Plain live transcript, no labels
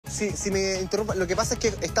si me interrumpa, lo que pasa es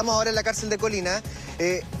que estamos ahora en la cárcel de Colina.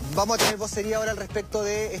 Vamos a tener vocería ahora al respecto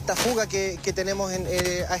de esta fuga que tenemos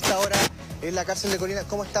a esta hora en la cárcel de Colina.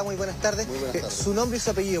 ¿Cómo está? Muy buenas tardes. Muy buenas tardes. Su nombre y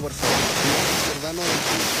su apellido, por favor.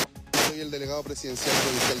 Soy el delegado presidencial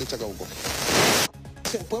provincial de Chacabuco.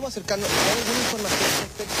 ¿Podemos acercarnos? ¿Hay alguna información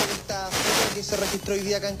respecto de esta fuga que se registró hoy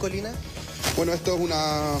día acá en Colina? Bueno, esto es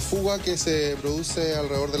una fuga que se produce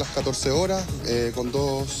alrededor de las 14 horas con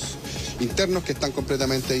dos internos que están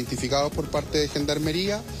completamente identificados por parte de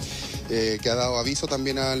Gendarmería, que ha dado aviso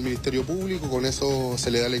también al Ministerio Público. Con eso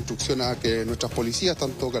se le da la instrucción a que nuestras policías,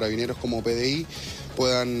 tanto carabineros como PDI,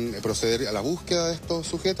 puedan proceder a la búsqueda de estos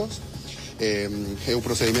sujetos. Es un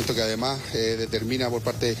procedimiento que además determina por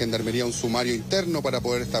parte de Gendarmería un sumario interno para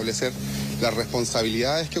poder establecer las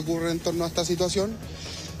responsabilidades que ocurren en torno a esta situación.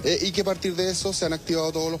 Y que a partir de eso se han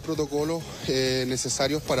activado todos los protocolos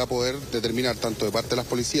necesarios para poder determinar, tanto de parte de las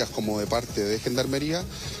policías como de parte de Gendarmería,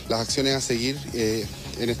 las acciones a seguir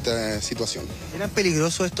en esta situación. ¿Eran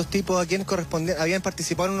peligrosos estos tipos? ¿A quién correspondían? ¿Habían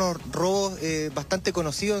participado en unos robos bastante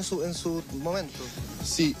conocidos en su momento?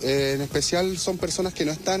 Sí, en especial son personas que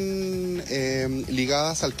no están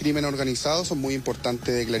ligadas al crimen organizado. Son muy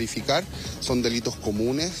importantes de clarificar. Son delitos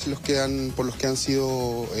comunes por los que han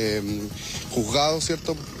sido juzgados,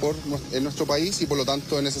 ¿cierto?, en nuestro país, y por lo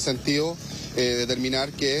tanto en ese sentido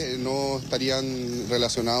determinar que no estarían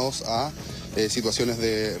relacionados a situaciones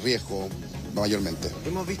de riesgo mayormente.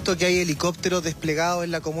 Hemos visto que hay helicópteros desplegados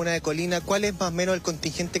en la comuna de Colina. ¿Cuál es más o menos el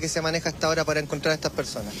contingente que se maneja hasta ahora para encontrar a estas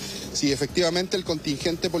personas? Sí, efectivamente el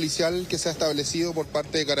contingente policial que se ha establecido por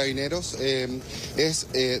parte de Carabineros es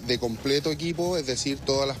de completo equipo, es decir,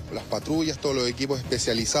 todas las patrullas, todos los equipos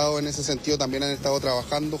especializados en ese sentido también han estado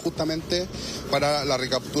trabajando justamente para la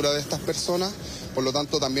recaptura de estas personas. Por lo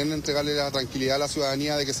tanto, también entregarle la tranquilidad a la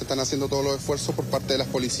ciudadanía de que se están haciendo todos los esfuerzos por parte de las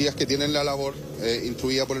policías que tienen la labor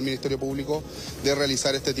instruida por el Ministerio Público de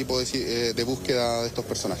realizar este tipo de búsqueda de estos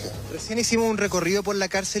personajes. Recién hicimos un recorrido por la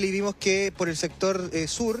cárcel y vimos que por el sector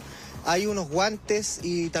sur hay unos guantes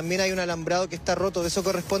y también hay un alambrado que está roto. ¿De eso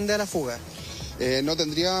corresponde a la fuga? No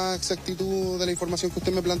tendría exactitud de la información que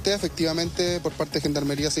usted me plantea. Efectivamente, por parte de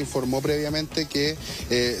Gendarmería se informó previamente que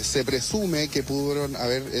se presume que pudieron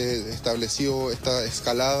haber establecido esta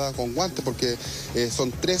escalada con guantes, porque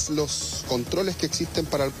son 3 los controles que existen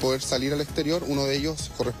para poder salir al exterior. Uno de ellos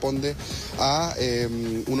corresponde a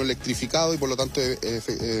uno electrificado y por lo tanto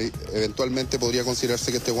eventualmente podría considerarse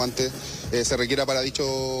que este guante se requiera para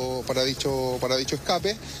dicho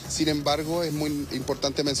escape. Sin embargo, es muy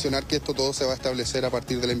importante mencionar que esto todo se va a establecer a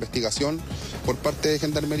partir de la investigación por parte de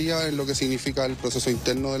Gendarmería en lo que significa el proceso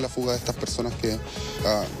interno de la fuga de estas personas que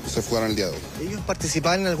se fugaron el día de hoy. ¿Ellos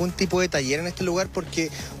participaban en algún tipo de taller en este lugar? Porque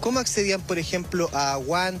 ¿cómo accedían, por ejemplo, a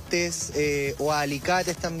guantes o a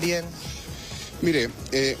alicates también? Mire,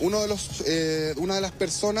 una de las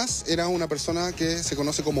personas era una persona que se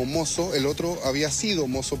conoce como mozo, el otro había sido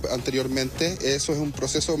mozo anteriormente. Eso es un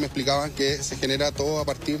proceso, me explicaban, que se genera todo a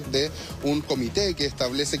partir de un comité que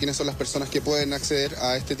establece quiénes son las personas que pueden acceder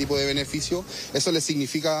a este tipo de beneficio. Eso les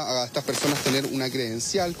significa a estas personas tener una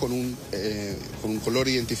credencial con un color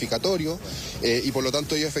identificatorio y por lo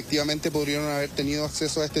tanto ellos efectivamente podrían haber tenido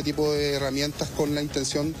acceso a este tipo de herramientas con la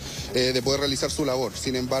intención de poder realizar su labor.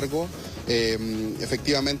 Sin embargo,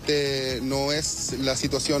 efectivamente no es la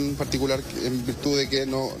situación particular en virtud de que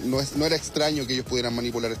no era extraño que ellos pudieran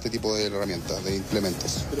manipular este tipo de herramientas, de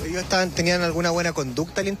implementos. ¿Pero ellos tenían alguna buena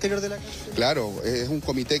conducta al interior de la cárcel? Claro, es un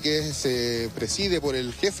comité que se preside por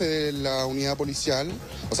el jefe de la unidad policial,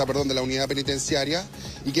 de la unidad penitenciaria,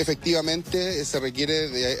 y que efectivamente se requiere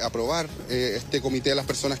de aprobar este comité a las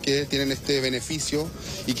personas que tienen este beneficio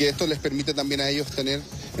y que esto les permite también a ellos tener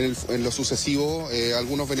en lo sucesivo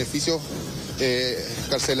algunos beneficios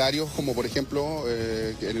carcelarios, como por ejemplo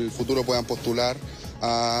que en el futuro puedan postular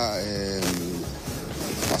a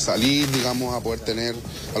salir, digamos, a poder tener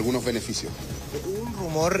algunos beneficios. Hubo un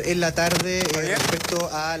rumor en la tarde respecto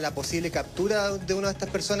a la posible captura de una de estas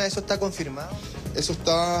personas. ¿Eso está confirmado? Eso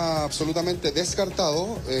está absolutamente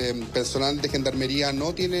descartado. Personal de Gendarmería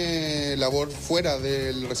no tiene labor fuera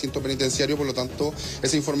del recinto penitenciario, por lo tanto,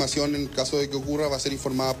 esa información, en caso de que ocurra, va a ser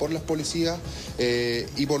informada por las policías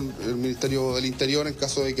y por el Ministerio del Interior, en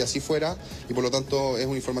caso de que así fuera, y por lo tanto es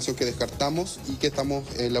una información que descartamos y que estamos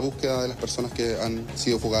en la búsqueda de las personas que han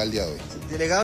sido fugadas el día de hoy. Delegado.